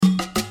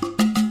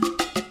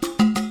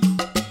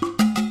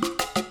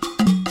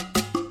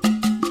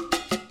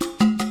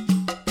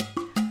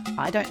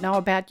I don't know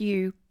about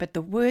you, but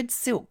the word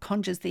silk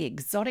conjures the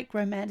exotic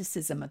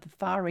romanticism of the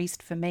Far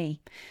East for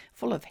me,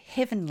 full of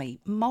heavenly,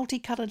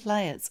 multicoloured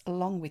layers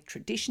along with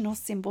traditional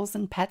symbols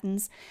and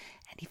patterns,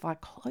 and if I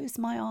close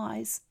my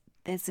eyes,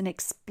 there's an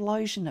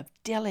explosion of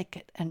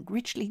delicate and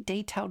richly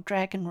detailed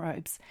dragon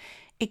robes,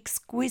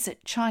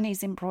 exquisite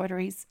Chinese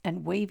embroideries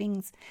and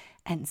weavings,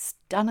 and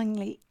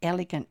stunningly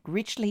elegant,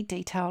 richly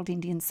detailed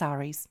Indian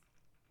saris.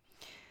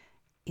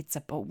 It's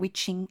a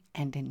bewitching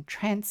and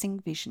entrancing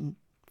vision,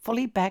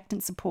 fully backed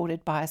and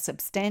supported by a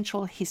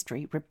substantial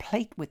history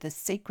replete with the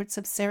secrets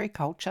of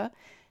sericulture,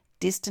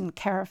 distant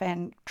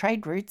caravan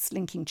trade routes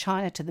linking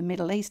China to the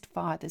Middle East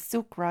via the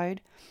Silk Road,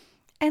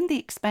 and the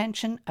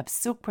expansion of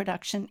silk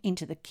production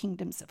into the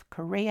kingdoms of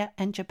Korea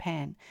and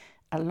Japan,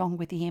 along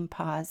with the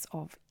empires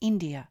of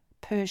India,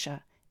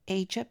 Persia,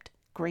 Egypt,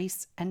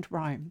 Greece, and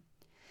Rome.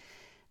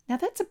 Now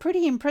that's a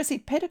pretty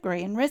impressive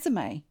pedigree and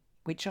resume,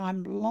 which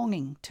I'm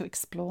longing to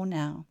explore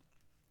now.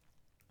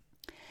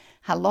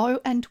 Hello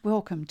and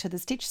welcome to the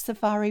Stitch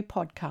Safari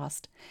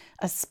podcast,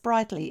 a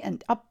sprightly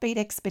and upbeat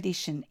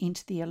expedition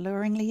into the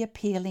alluringly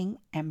appealing,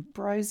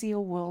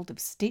 ambrosial world of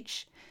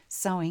stitch,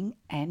 sewing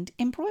and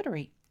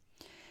embroidery.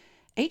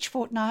 Each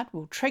fortnight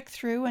we'll trek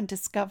through and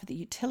discover the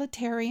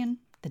utilitarian,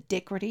 the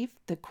decorative,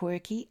 the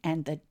quirky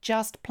and the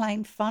just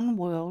plain fun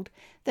world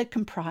that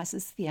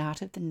comprises the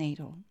art of the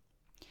needle.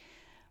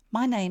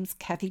 My name's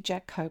Kathy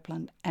Jack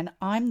Copeland and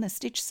I'm the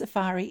Stitch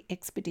Safari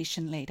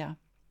expedition leader.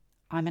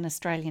 I'm an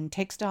Australian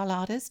textile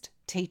artist,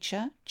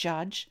 teacher,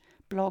 judge,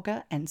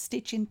 blogger and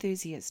stitch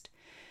enthusiast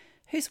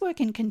whose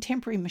work in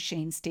contemporary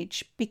machine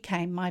stitch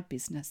became my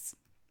business.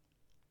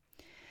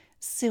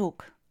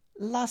 Silk,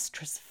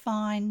 lustrous,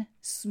 fine,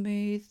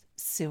 smooth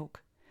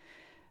silk.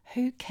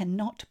 Who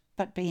cannot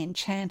but be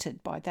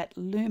enchanted by that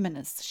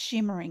luminous,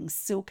 shimmering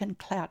silken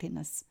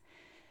cloudiness?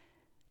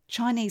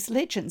 Chinese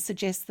legend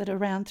suggests that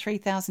around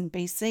 3000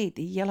 BC,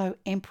 the Yellow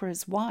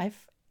Emperor's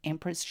wife,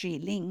 Empress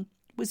Shimmering,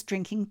 was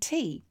drinking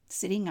tea,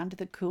 sitting under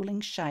the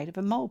cooling shade of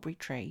a mulberry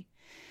tree,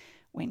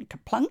 when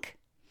kaplunk,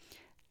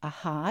 a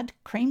hard,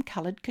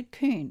 cream-coloured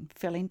cocoon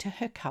fell into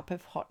her cup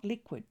of hot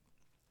liquid.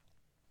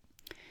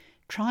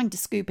 Trying to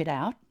scoop it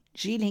out,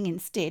 Shimmering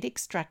instead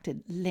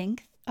extracted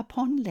length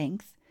upon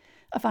length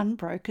of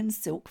unbroken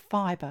silk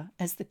fibre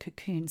as the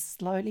cocoon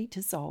slowly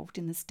dissolved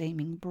in the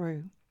steaming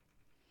brew.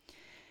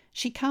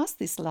 She cast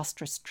this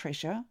lustrous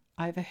treasure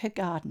over her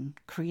garden,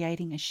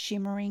 creating a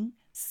shimmering,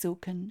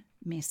 silken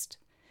mist.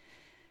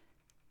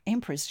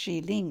 Empress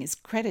Shimmering is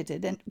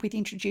credited with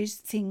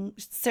introducing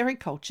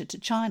sericulture to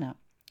China,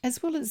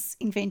 as well as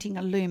inventing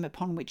a loom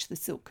upon which the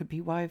silk could be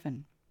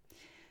woven.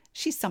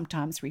 She's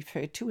sometimes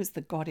referred to as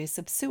the goddess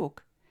of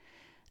silk.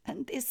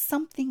 And there's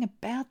something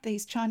about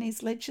these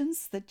Chinese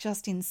legends that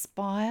just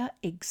inspire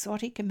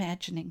exotic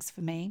imaginings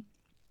for me.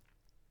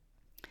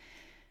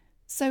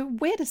 So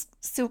where does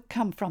silk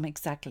come from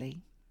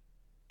exactly?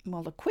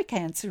 Well, the quick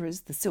answer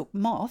is the silk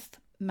moth,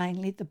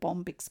 mainly the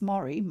Bombyx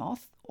mori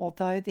moth,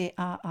 although there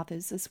are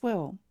others as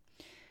well.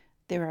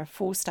 There are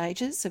 4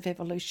 stages of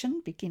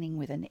evolution, beginning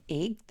with an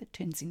egg that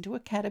turns into a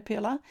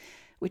caterpillar,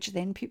 which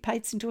then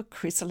pupates into a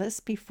chrysalis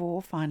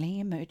before finally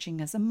emerging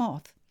as a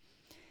moth.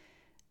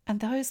 And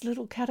those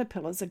little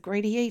caterpillars are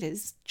greedy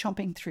eaters,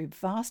 chomping through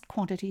vast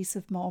quantities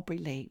of mulberry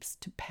leaves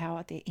to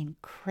power their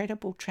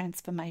incredible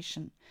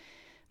transformation,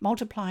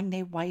 multiplying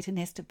their weight an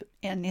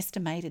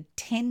estimated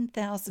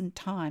 10,000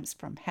 times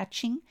from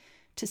hatching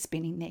to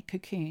spinning their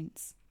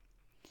cocoons.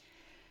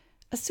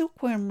 A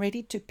silkworm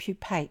ready to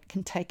pupate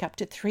can take up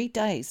to 3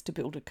 days to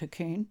build a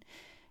cocoon,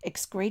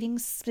 excreting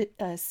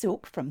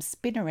silk from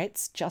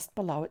spinnerets just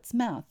below its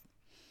mouth.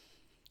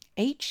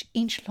 Each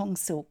inch-long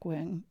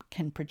silkworm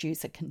can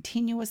produce a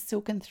continuous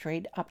silken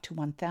thread up to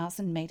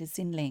 1,000 metres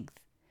in length.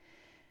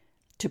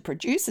 To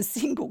produce a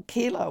single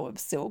kilo of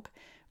silk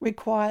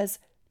requires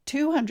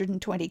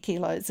 220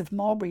 kilos of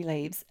mulberry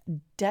leaves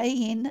day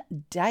in,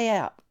 day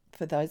out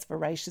for those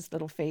voracious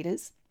little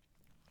feeders.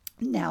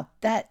 Now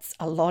that's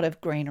a lot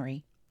of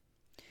greenery.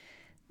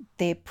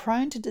 They're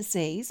prone to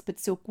disease, but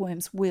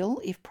silkworms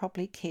will, if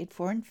properly cared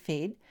for and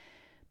fed,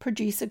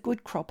 produce a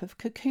good crop of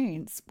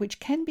cocoons, which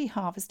can be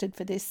harvested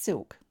for their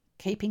silk,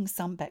 keeping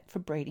some back for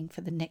breeding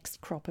for the next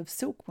crop of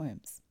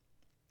silkworms.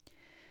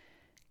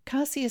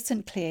 Cassia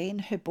St. Clair, in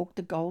her book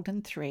The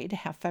Golden Thread,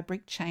 How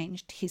Fabric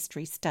Changed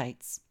History,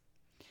 states,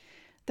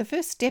 "The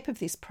first step of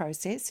this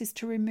process is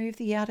to remove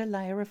the outer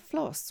layer of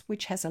floss,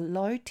 which has a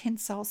low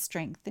tensile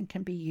strength and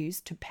can be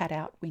used to pad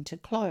out winter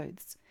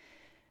clothes.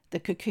 The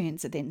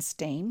cocoons are then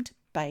steamed,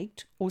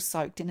 baked, or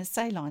soaked in a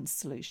saline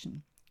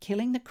solution,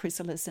 killing the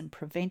chrysalis and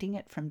preventing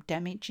it from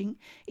damaging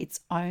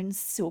its own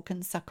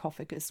silken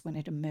sarcophagus when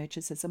it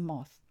emerges as a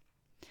moth."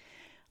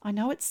 I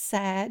know it's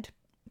sad,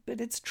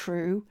 but it's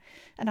true,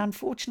 and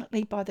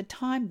unfortunately by the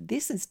time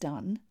this is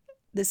done,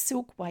 the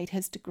silk weight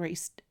has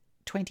decreased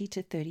 20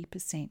 to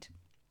 30%.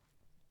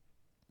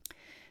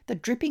 The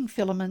dripping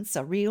filaments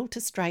are reeled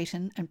to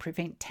straighten and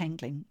prevent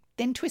tangling,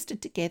 then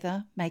twisted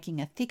together,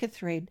 making a thicker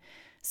thread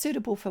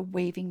suitable for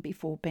weaving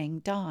before being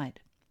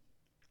dyed.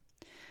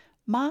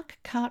 Mark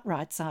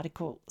Cartwright's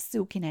article,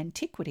 Silk in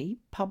Antiquity,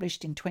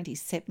 published in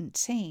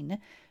 2017,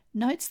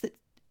 notes that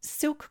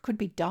silk could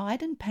be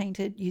dyed and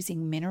painted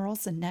using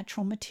minerals and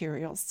natural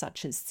materials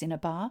such as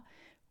cinnabar,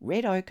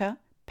 red ochre,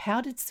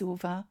 powdered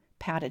silver,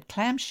 powdered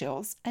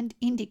clamshells, and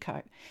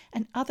indigo,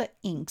 and other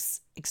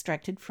inks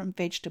extracted from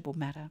vegetable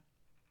matter.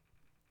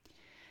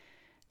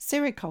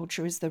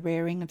 Sericulture is the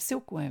rearing of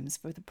silkworms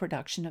for the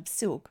production of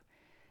silk,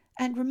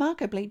 and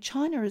remarkably,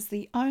 China is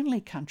the only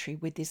country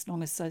with this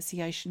long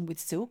association with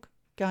silk,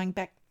 going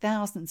back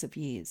thousands of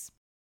years.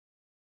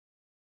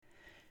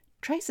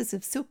 Traces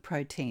of silk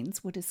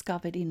proteins were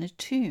discovered in a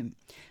tomb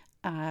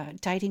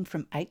dating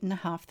from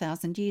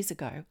 8,500 years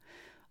ago,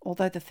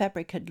 although the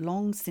fabric had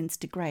long since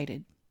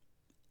degraded.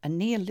 A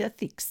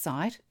Neolithic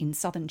site in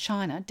southern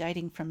China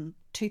dating from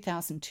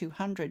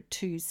 2200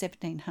 to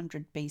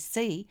 1700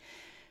 BC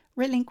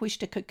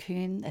relinquished a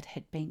cocoon that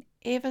had been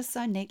ever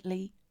so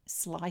neatly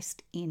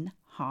sliced in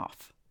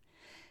half.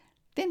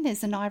 Then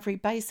there's an ivory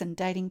basin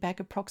dating back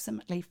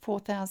approximately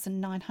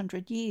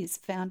 4,900 years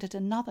found at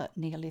another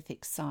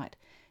Neolithic site,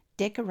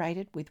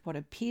 decorated with what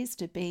appears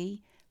to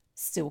be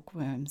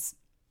silkworms.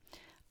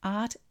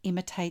 Art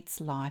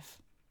imitates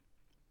life.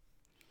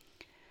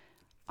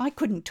 I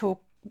couldn't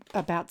talk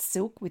about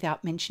silk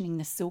without mentioning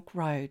the Silk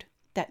Road,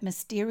 that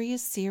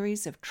mysterious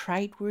series of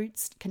trade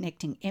routes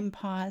connecting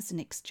empires and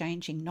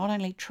exchanging not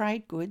only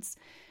trade goods,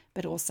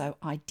 but also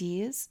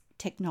ideas,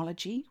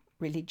 technology,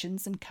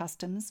 religions and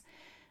customs,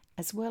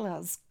 as well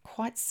as,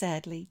 quite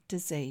sadly,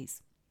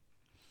 disease.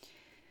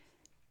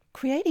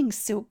 Creating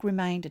silk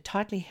remained a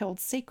tightly held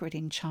secret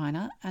in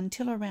China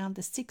until around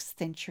the 6th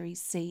century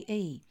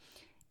CE.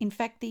 In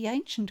fact, the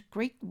ancient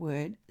Greek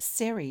word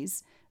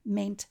ceres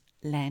meant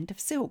land of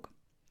silk.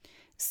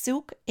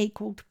 Silk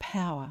equalled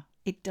power.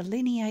 It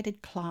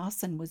delineated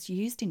class and was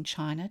used in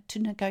China to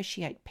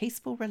negotiate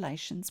peaceful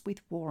relations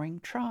with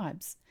warring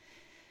tribes.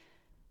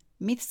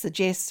 Myth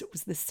suggests it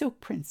was the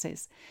Silk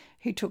Princess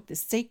who took the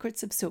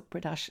secrets of silk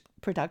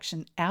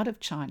production out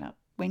of China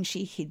when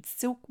she hid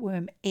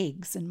silkworm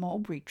eggs and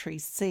mulberry tree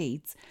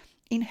seeds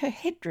in her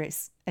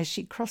headdress as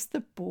she crossed the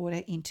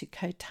border into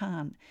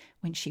Khotan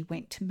when she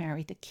went to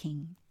marry the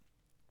king.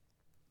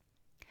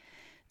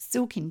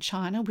 Silk in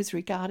China was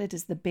regarded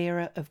as the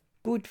bearer of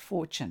good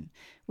fortune,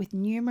 with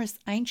numerous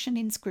ancient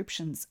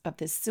inscriptions of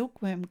the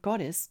silkworm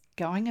goddess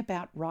going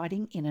about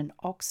riding in an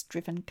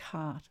ox-driven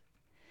cart.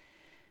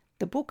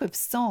 The Book of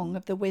Song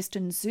of the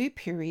Western Zhou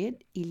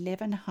period,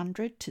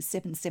 1100 to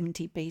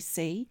 770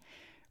 BC,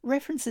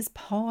 references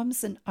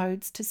poems and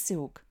odes to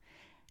silk,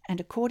 and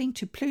according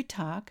to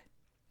Plutarch,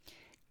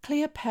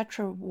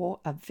 Cleopatra wore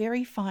a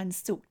very fine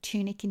silk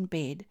tunic in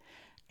bed,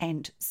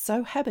 and,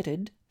 so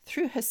habited,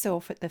 threw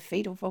herself at the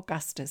feet of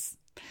Augustus.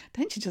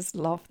 Don't you just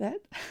love that?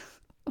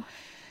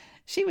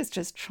 She was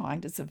just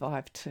trying to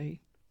survive too.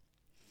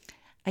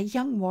 A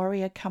young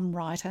warrior come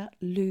writer,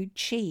 Lu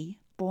Qi,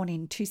 born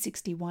in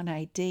 261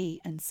 AD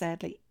and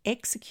sadly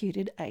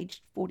executed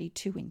aged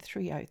 42 in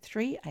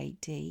 303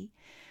 AD,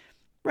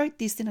 wrote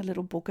this in a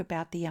little book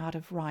about the art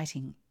of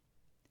writing.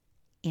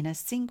 In a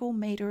single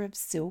metre of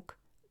silk,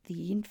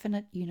 the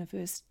infinite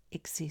universe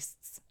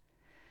exists.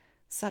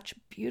 Such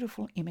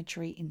beautiful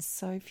imagery in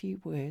so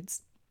few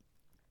words.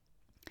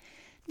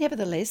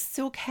 Nevertheless,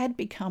 silk had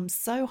become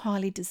so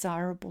highly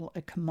desirable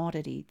a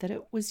commodity that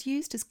it was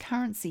used as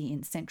currency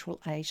in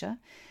Central Asia,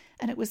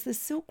 and it was the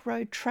Silk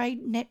Road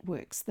trade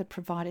networks that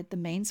provided the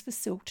means for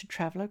silk to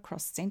travel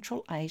across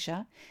Central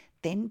Asia,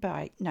 then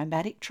by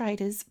nomadic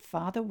traders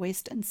farther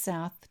west and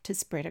south to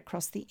spread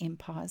across the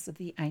empires of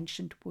the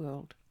ancient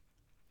world.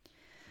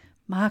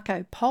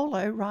 Marco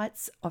Polo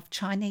writes of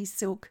Chinese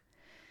silk,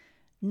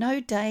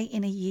 "No day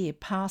in a year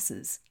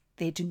passes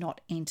there do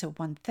not enter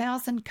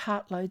 1,000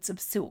 cartloads of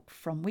silk,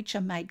 from which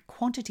are made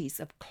quantities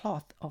of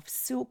cloth of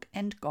silk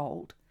and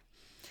gold."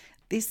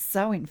 This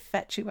so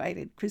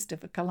infatuated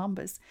Christopher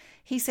Columbus,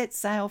 he set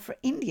sail for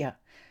India,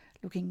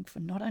 looking for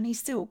not only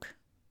silk,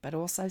 but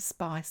also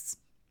spice.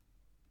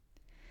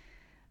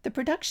 The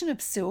production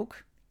of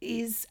silk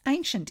is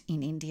ancient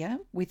in India,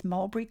 with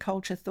mulberry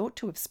culture thought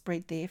to have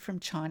spread there from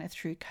China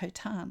through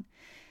Khotan.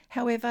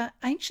 However,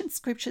 ancient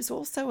scriptures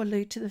also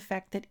allude to the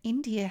fact that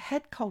India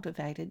had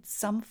cultivated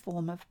some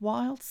form of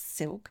wild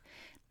silk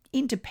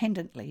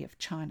independently of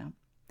China.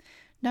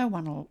 No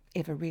one will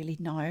ever really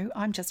know.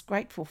 I'm just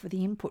grateful for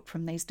the input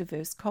from these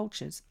diverse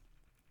cultures.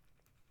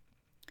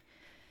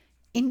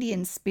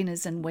 Indian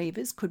spinners and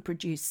weavers could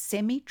produce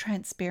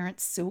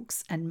semi-transparent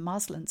silks and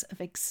muslins of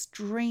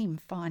extreme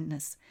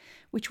fineness,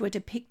 which were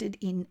depicted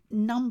in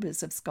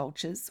numbers of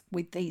sculptures,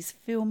 with these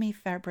filmy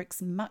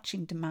fabrics much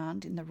in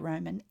demand in the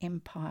Roman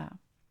Empire.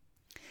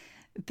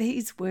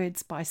 These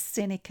words by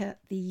Seneca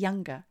the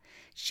Younger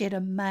shed a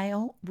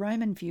male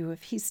Roman view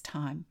of his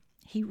time.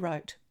 He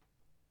wrote,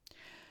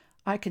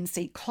 "I can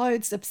see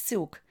clothes of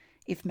silk,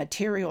 if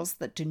materials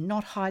that do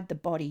not hide the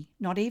body,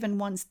 not even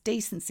one's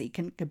decency,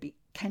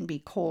 can be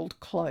called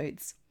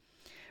clothes.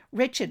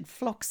 Wretched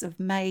flocks of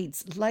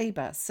maids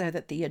labour so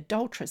that the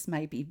adulteress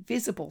may be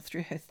visible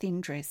through her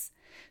thin dress,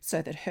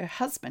 so that her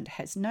husband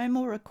has no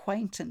more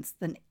acquaintance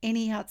than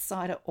any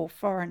outsider or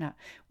foreigner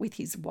with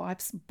his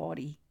wife's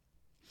body.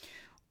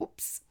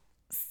 Oops,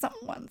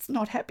 someone's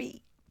not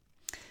happy.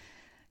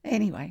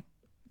 Anyway,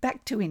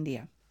 back to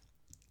India.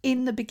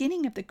 In the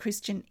beginning of the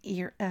Christian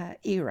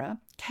era,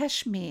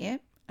 Kashmir,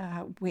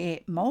 where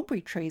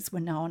mulberry trees were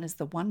known as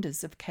the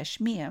wonders of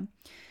Kashmir,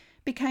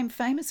 became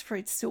famous for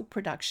its silk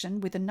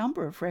production, with a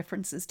number of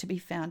references to be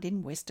found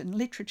in Western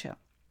literature.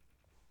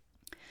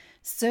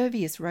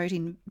 Servius wrote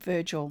in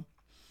Virgil,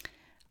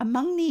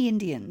 "Among the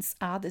Indians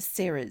are the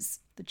Seras,"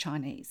 the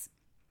Chinese.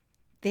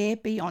 "There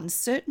be on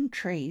certain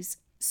trees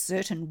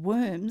certain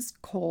worms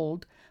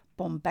called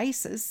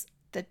bombaces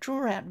that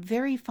draw out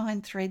very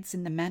fine threads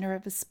in the manner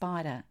of a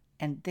spider,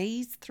 and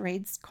these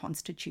threads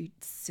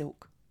constitute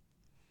silk."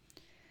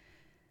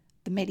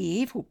 The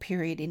medieval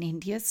period in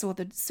India saw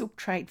the silk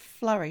trade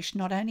flourish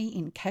not only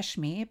in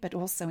Kashmir but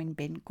also in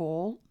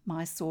Bengal,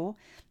 Mysore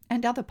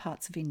and other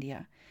parts of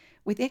India,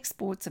 with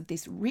exports of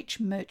this rich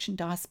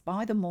merchandise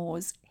by the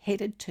Moors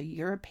headed to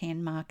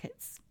European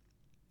markets.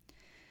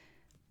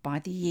 By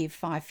the year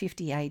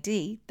 550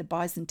 AD, the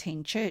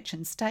Byzantine Church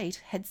and State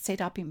had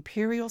set up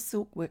imperial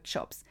silk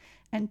workshops,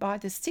 and by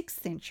the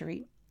 6th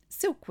century,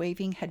 silk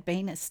weaving had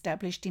been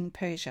established in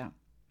Persia.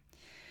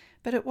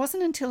 But it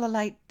wasn't until the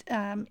late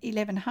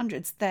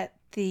 1100s that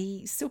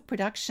the silk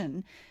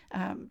production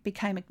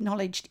became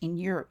acknowledged in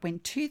Europe, when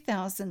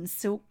 2,000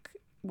 silk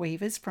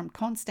weavers from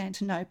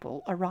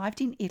Constantinople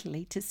arrived in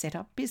Italy to set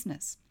up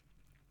business.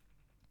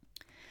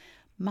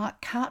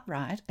 Mark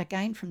Cartwright,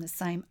 again from the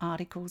same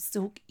article,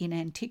 Silk in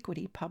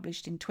Antiquity,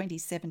 published in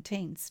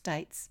 2017,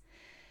 states,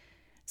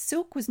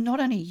 "Silk was not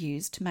only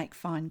used to make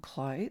fine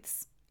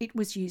clothes, it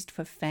was used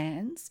for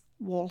fans,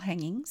 wall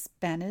hangings,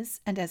 banners,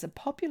 and as a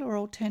popular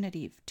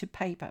alternative to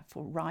paper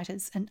for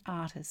writers and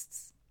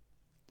artists."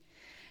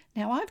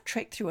 Now, I've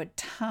trekked through a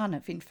ton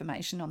of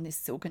information on this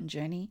silken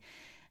journey,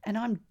 and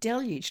I'm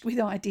deluged with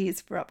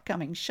ideas for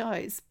upcoming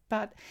shows,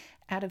 but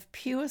out of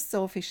pure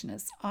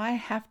selfishness, I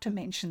have to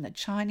mention the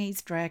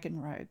Chinese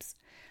dragon robes,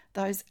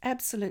 those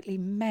absolutely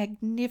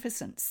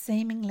magnificent,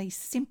 seemingly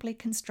simply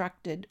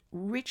constructed,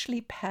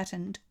 richly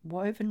patterned,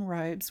 woven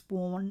robes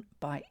worn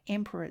by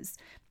emperors,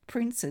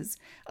 princes,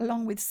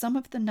 along with some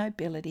of the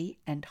nobility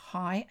and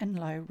high and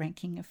low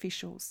ranking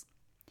officials.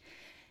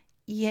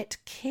 Yet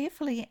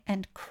carefully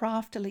and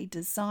craftily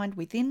designed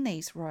within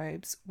these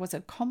robes was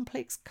a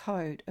complex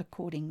code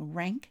according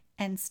rank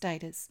and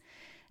status,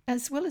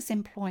 as well as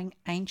employing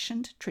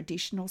ancient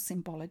traditional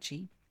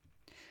symbology.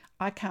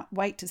 I can't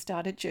wait to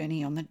start a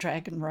journey on the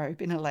dragon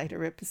robe in a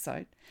later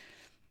episode.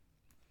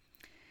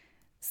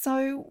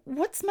 So,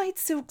 what's made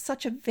silk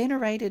such a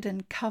venerated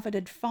and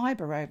coveted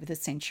fibre over the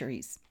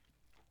centuries?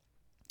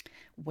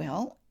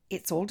 Well,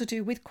 it's all to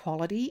do with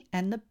quality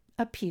and the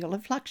appeal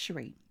of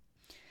luxury.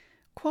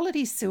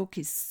 Quality silk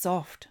is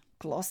soft,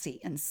 glossy,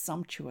 and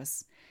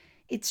sumptuous.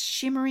 Its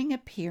shimmering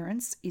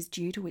appearance is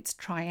due to its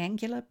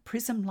triangular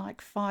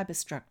prism-like fibre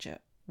structure,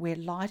 where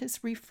light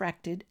is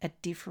refracted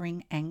at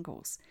differing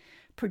angles,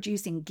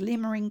 producing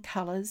glimmering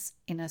colours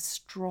in a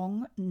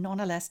strong,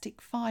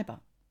 non-elastic fibre.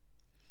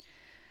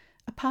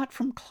 Apart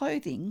from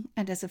clothing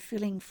and as a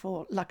filling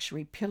for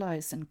luxury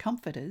pillows and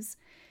comforters,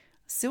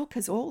 silk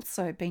has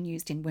also been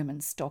used in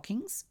women's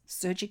stockings,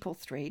 surgical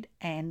thread,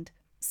 and,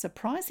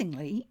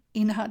 surprisingly,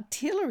 in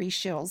artillery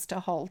shells to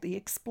hold the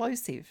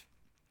explosive.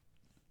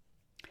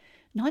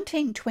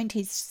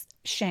 1920s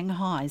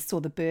Shanghai saw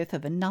the birth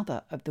of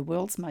another of the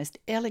world's most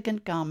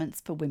elegant garments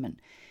for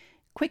women,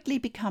 quickly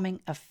becoming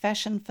a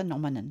fashion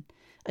phenomenon,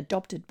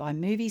 adopted by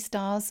movie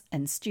stars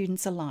and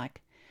students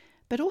alike,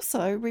 but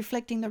also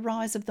reflecting the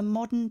rise of the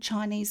modern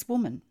Chinese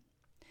woman.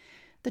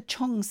 The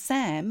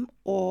cheongsam,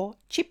 or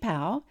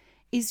qipao,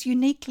 is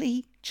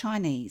uniquely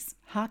Chinese,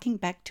 harking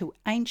back to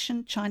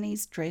ancient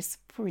Chinese dress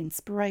for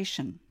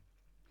inspiration.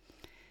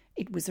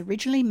 It was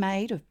originally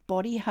made of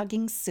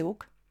body-hugging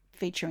silk,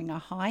 featuring a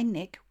high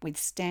neck with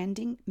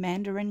standing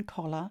mandarin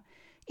collar,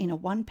 in a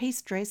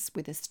one-piece dress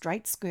with a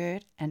straight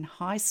skirt and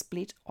high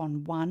split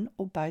on one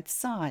or both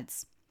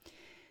sides.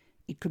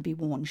 It could be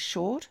worn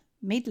short,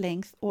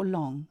 mid-length or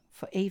long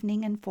for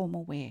evening and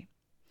formal wear.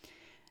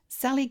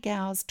 Sally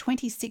Gow's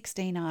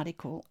 2016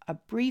 article, A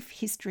Brief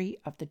History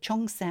of the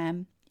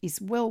Cheongsam,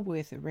 is well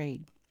worth a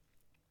read.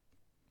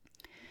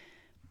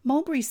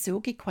 Mulberry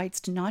silk equates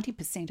to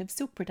 90% of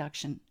silk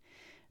production,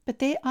 but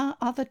there are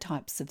other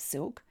types of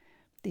silk.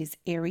 There's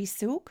airy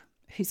silk,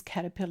 whose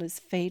caterpillars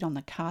feed on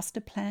the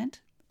castor plant,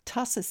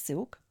 tussar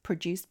silk,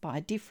 produced by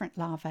a different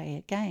larvae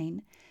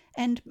again,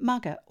 and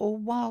mugger or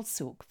wild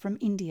silk from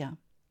India.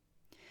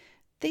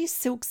 These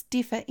silks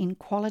differ in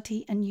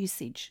quality and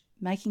usage,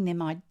 making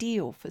them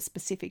ideal for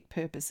specific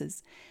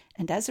purposes,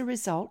 and as a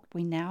result,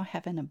 we now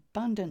have an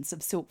abundance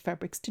of silk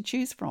fabrics to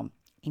choose from,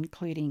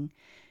 including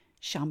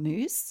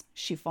charmeuse,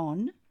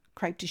 chiffon,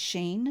 crêpe de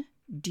chine,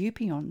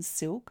 Dupion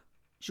silk,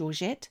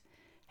 georgette,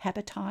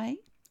 habotai,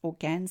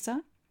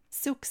 organza,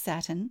 silk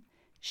satin,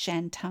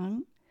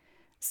 shantung,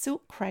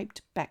 silk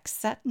creped back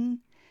satin,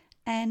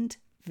 and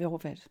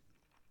velvet.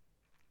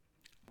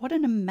 What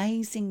an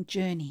amazing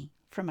journey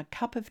from a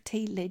cup of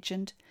tea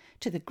legend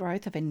to the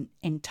growth of an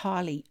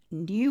entirely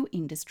new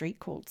industry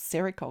called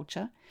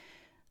sericulture,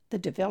 the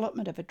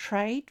development of a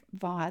trade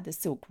via the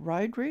silk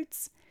road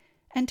routes,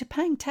 and to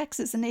paying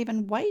taxes and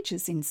even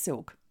wages in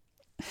silk.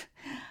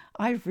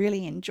 I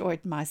really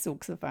enjoyed my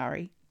silk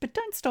safari, but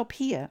don't stop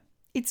here.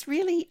 It's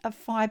really a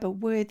fibre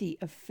worthy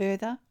of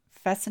further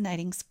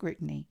fascinating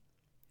scrutiny.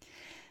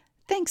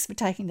 Thanks for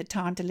taking the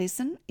time to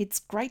listen. It's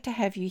great to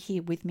have you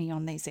here with me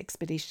on these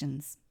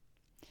expeditions.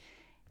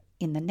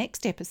 In the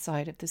next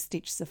episode of the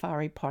Stitch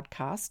Safari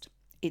podcast,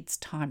 it's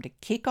time to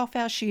kick off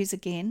our shoes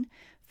again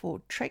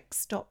for trek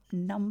stop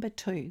number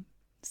 2.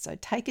 So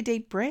take a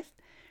deep breath,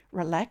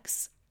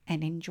 relax,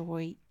 and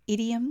enjoy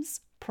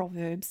idioms,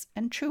 proverbs,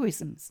 and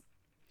truisms.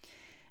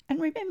 And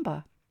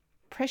remember,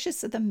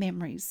 precious are the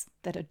memories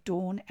that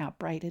adorn our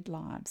braided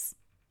lives.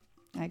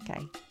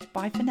 Okay,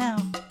 bye for now.